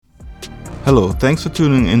Hello, thanks for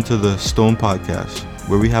tuning into the Stone Podcast,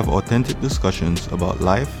 where we have authentic discussions about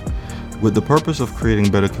life with the purpose of creating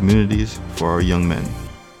better communities for our young men.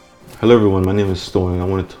 Hello everyone, my name is Stone and I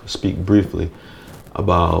wanted to speak briefly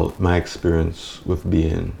about my experience with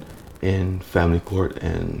being in family court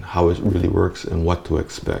and how it really works and what to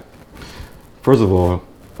expect. First of all,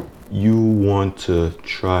 you want to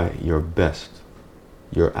try your best,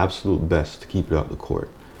 your absolute best to keep it out of the court.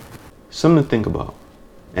 Something to think about.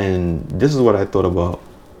 And this is what I thought about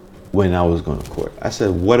when I was going to court. I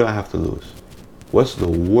said, what do I have to lose? What's the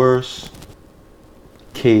worst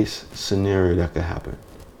case scenario that could happen?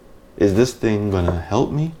 Is this thing going to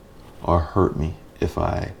help me or hurt me if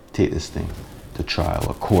I take this thing to trial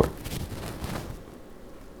or court?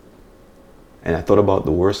 And I thought about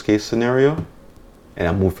the worst case scenario and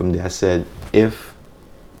I moved from there. I said, as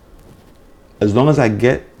long as I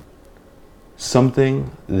get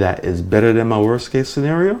something that is better than my worst case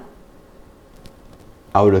scenario,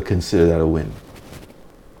 I would have considered that a win.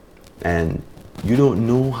 And you don't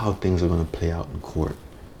know how things are going to play out in court.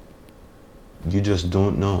 You just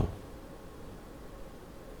don't know.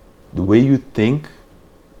 The way you think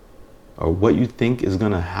or what you think is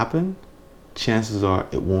going to happen, chances are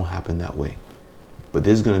it won't happen that way. But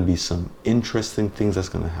there's going to be some interesting things that's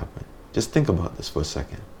going to happen. Just think about this for a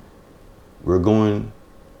second. We're going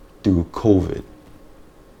through COVID.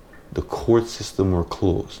 The court system were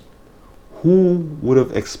closed. Who would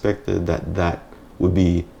have expected that would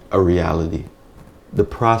be a reality? The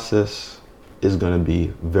process is going to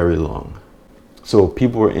be very long. So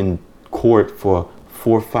people are in court for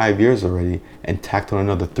 4 or 5 years already and tacked on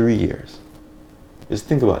another 3 years. Just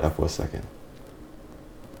think about that for a second.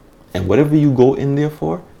 And whatever you go in there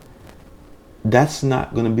for, that's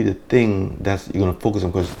not going to be the thing that you're going to focus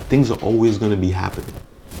on, because things are always going to be happening.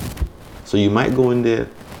 So you might go in there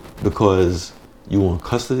because you want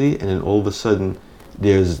custody, and then all of a sudden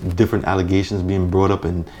there's different allegations being brought up,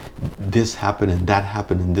 and this happened and that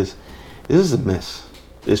happened and this is a mess.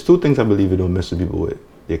 There's two things I believe you don't mess with people with: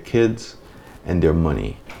 their kids and their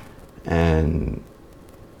money. And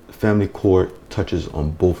family court touches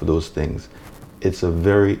on both of those things. It's a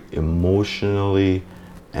very emotionally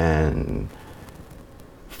and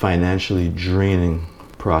financially draining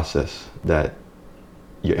process that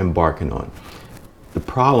you're embarking on. The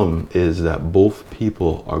problem is that both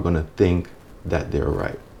people are going to think that they're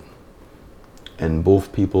right. And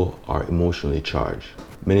both people are emotionally charged.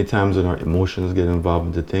 Many times when our emotions get involved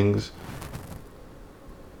into things,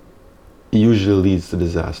 it usually leads to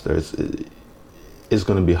disaster. It's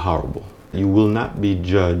going to be horrible. You will not be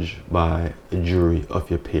judged by a jury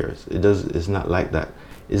of your peers. It's not like that.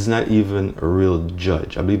 It's not even a real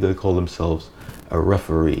judge. I believe they call themselves a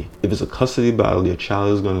referee. If it's a custody battle, your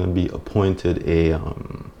child is going to be appointed a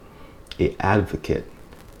advocate,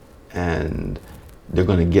 and they're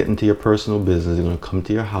going to get into your personal business. They're going to come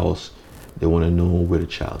to your house. They want to know where the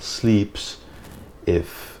child sleeps,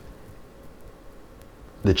 if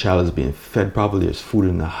the child is being fed properly, there's food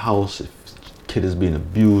in the house, if the kid is being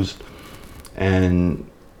abused. And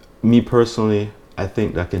me personally, I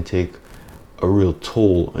think that can take a real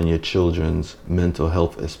toll on your children's mental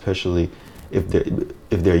health, especially if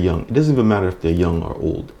they're young. It doesn't even matter if they're young or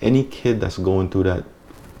old. Any kid that's going through that,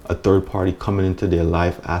 a third party coming into their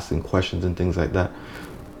life, asking questions and things like that,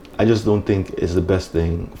 I just don't think is the best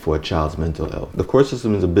thing for a child's mental health. The court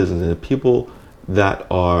system is a business, and the people that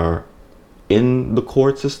are in the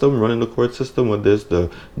court system, running the court system, whether it's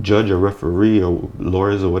the judge or referee or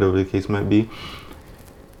lawyers or whatever the case might be,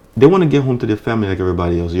 they want to get home to their family like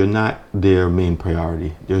everybody else. You're not their main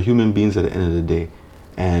priority. They're human beings at the end of the day.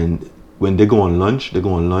 And when they go on lunch, they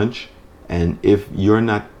go on lunch. And if you're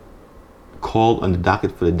not called on the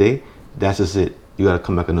docket for the day, that's just it. You got to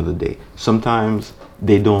come back another day. Sometimes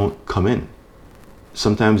they don't come in.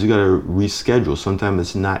 Sometimes you got to reschedule. Sometimes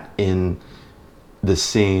it's not in the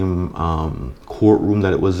same courtroom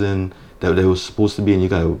that it was in, that it was supposed to be. And you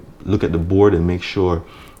got to look at the board and make sure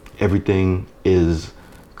everything is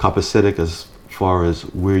copacetic as far as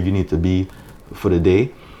where you need to be for the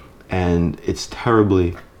day. And it's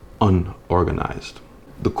terribly unorganized.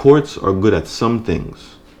 The courts are good at some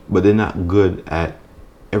things, but they're not good at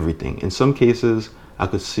everything. In some cases, I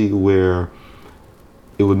could see where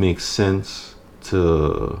it would make sense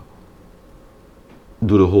to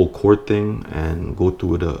do the whole court thing and go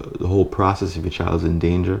through the whole process. If your child is in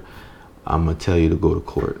danger, I'm going to tell you to go to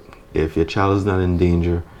court. If your child is not in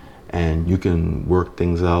danger and you can work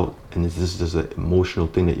things out, and this is just an emotional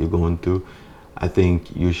thing that you're going through, I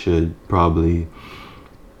think you should probably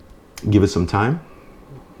give it some time,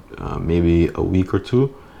 maybe a week or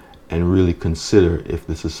two, and really consider if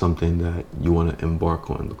this is something that you want to embark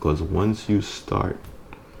on, because once you start,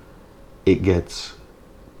 it gets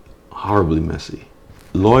horribly messy.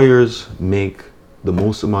 Lawyers make the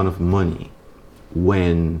most amount of money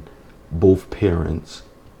when both parents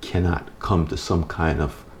cannot come to some kind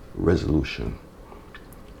of resolution.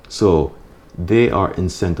 So they are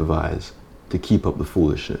incentivized to keep up the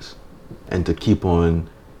foolishness and to keep on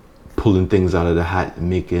pulling things out of the hat and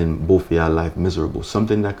making both of your life miserable.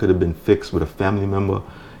 Something that could have been fixed with a family member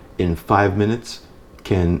in 5 minutes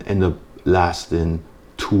can end up lasting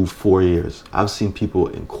 2-4 years. I've seen people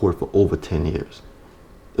in court for over 10 years.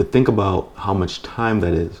 But think about how much time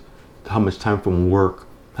that is, how much time from work,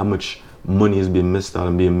 how much money is being missed out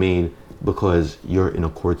and being made because you're in a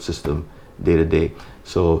court system day to day.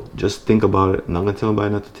 So just think about it. I'm not gonna tell anybody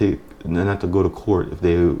not to go to court if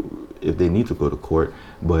they need to go to court,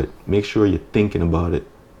 but make sure you're thinking about it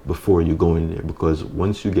before you go in there, because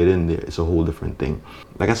once you get in there, it's a whole different thing.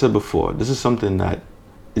 Like I said before, this is something that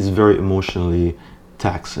is very emotionally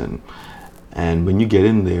taxing, and when you get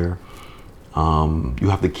in there, you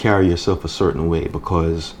have to carry yourself a certain way,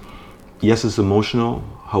 because yes, it's emotional.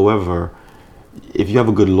 However, if you have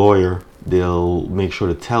a good lawyer, they'll make sure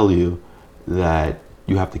to tell you that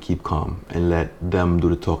you have to keep calm and let them do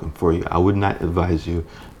the talking for you. I would not advise you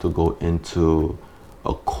to go into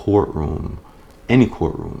a courtroom, any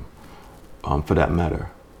courtroom, for that matter,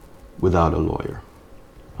 without a lawyer.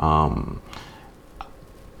 And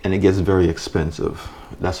it gets very expensive.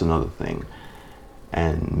 That's another thing.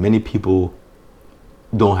 And many people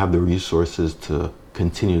don't have the resources to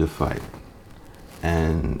continue to fight.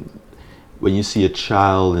 And when you see a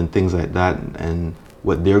child and things like that and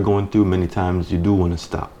what they're going through, many times you do want to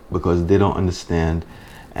stop, because they don't understand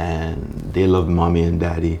and they love mommy and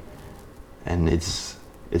daddy, and it's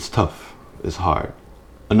tough, it's hard.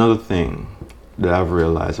 Another thing that I've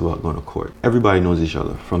realized about going to court, everybody knows each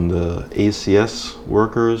other, from the ACS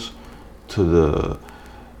workers to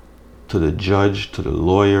the judge to the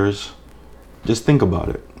lawyers. Just think about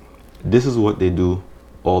it. This is what they do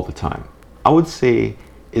all the time. I would say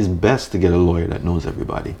it's best to get a lawyer that knows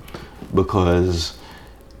everybody, because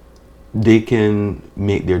they can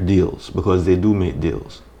make their deals, because they do make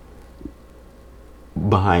deals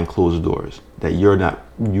behind closed doors that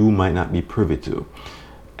you might not be privy to.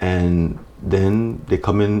 And then they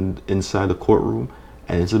come inside the courtroom,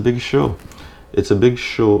 and it's a big show. It's a big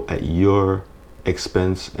show at your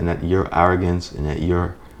expense and at your arrogance and at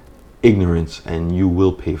your ignorance, and you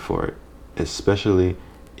will pay for it, especially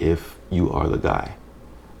if you are the guy.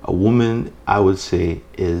 A woman, I would say,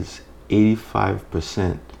 is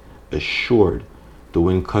 85% assured to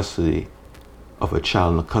win custody of a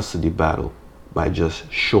child in a custody battle by just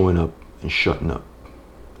showing up and shutting up.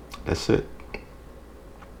 That's it.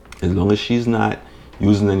 As long as she's not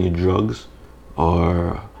using any drugs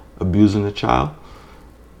or abusing the child,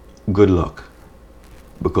 good luck.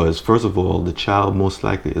 Because first of all, the child most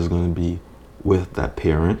likely is going to be with that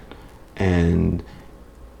parent, and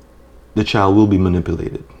the child will be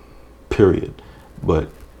manipulated, period. But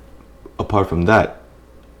apart from that,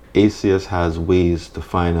 ACS has ways to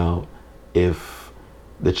find out if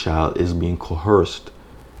the child is being coerced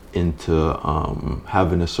into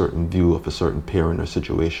having a certain view of a certain parent or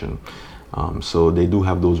situation. So they do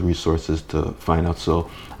have those resources to find out.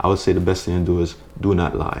 So I would say the best thing to do is do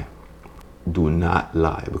not lie. Do not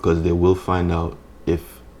lie, because they will find out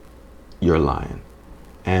if you're lying.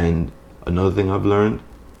 And another thing I've learned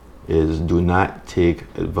is do not take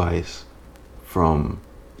advice from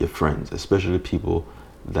your friends, especially people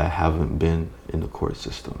that haven't been in the court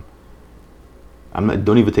system.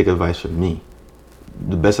 Don't even take advice from me.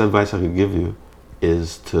 The best advice I could give you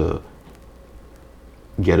is to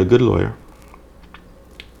get a good lawyer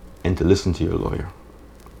and to listen to your lawyer.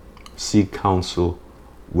 Seek counsel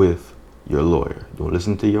with your lawyer. Don't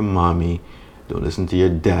listen to your mommy. Don't listen to your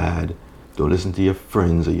dad. Don't listen to your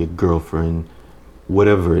friends or your girlfriend.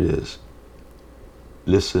 Whatever it is,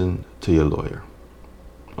 listen to your lawyer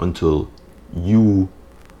until you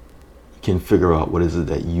can figure out what is it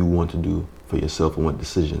that you want to do for yourself and what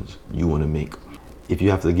decisions you want to make. If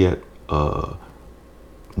you have to get a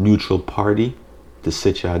neutral party to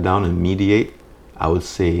sit you down and mediate, I would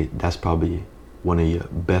say that's probably one of your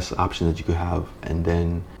best options that you could have. And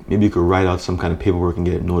then maybe you could write out some kind of paperwork and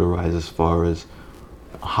get it notarized as far as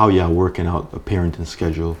how y'all working out a parenting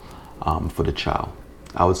schedule for the child.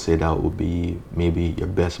 I would say that would be maybe your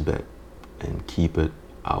best bet, and keep it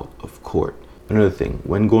out of court. Another thing,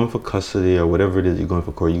 when going for custody or whatever it is you're going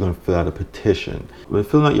for court, you're going to fill out a petition. When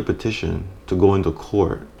filling out your petition to go into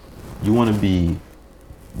court, you want to be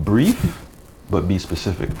brief, but be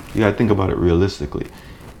specific. You got to think about it realistically.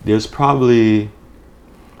 there's probably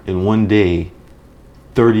in one day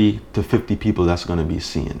 30 to 50 people that's going to be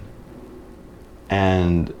seen.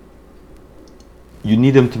 And you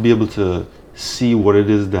need them to be able to see what it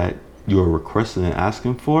is that you're requesting and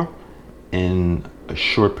asking for in a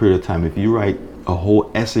short period of time. If you write a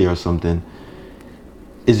whole essay or something,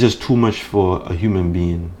 it's just too much for a human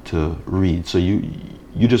being to read. So you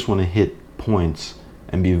just want to hit points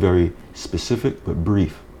and be very specific but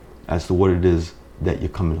brief as to what it is that you're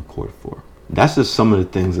coming to court for. That's just some of the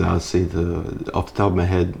things that I would say off the top of my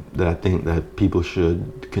head that I think that people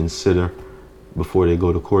should consider before they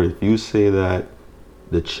go to court. If you say that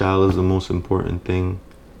the child is the most important thing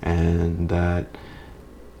and that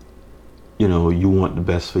you want the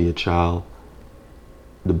best for your child,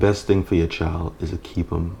 the best thing for your child is to keep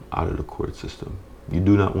them out of the court system. You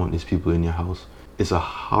do not want these people in your house. It's a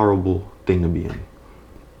horrible thing to be in.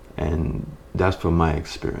 And that's from my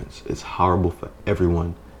experience. It's horrible for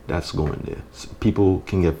everyone that's going there. People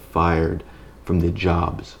can get fired from their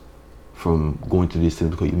jobs from going through these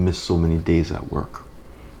things because you miss so many days at work.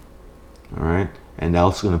 All right? And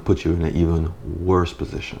that's going to put you in an even worse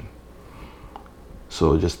position.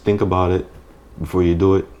 So just think about it before you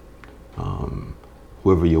do it.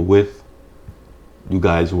 Whoever you're with, you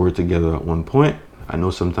guys were together at one point. I know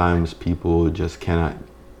sometimes people just cannot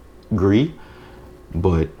agree,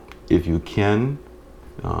 but if you can,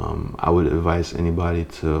 I would advise anybody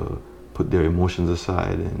to put their emotions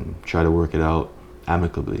aside and try to work it out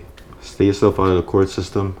amicably. Stay yourself out of the court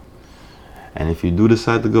system. And if you do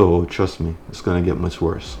decide to go, trust me, it's going to get much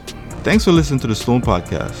worse. Thanks for listening to the Stone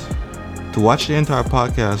Podcast. To watch the entire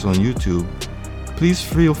podcast on YouTube, please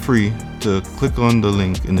feel free to click on the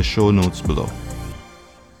link in the show notes below.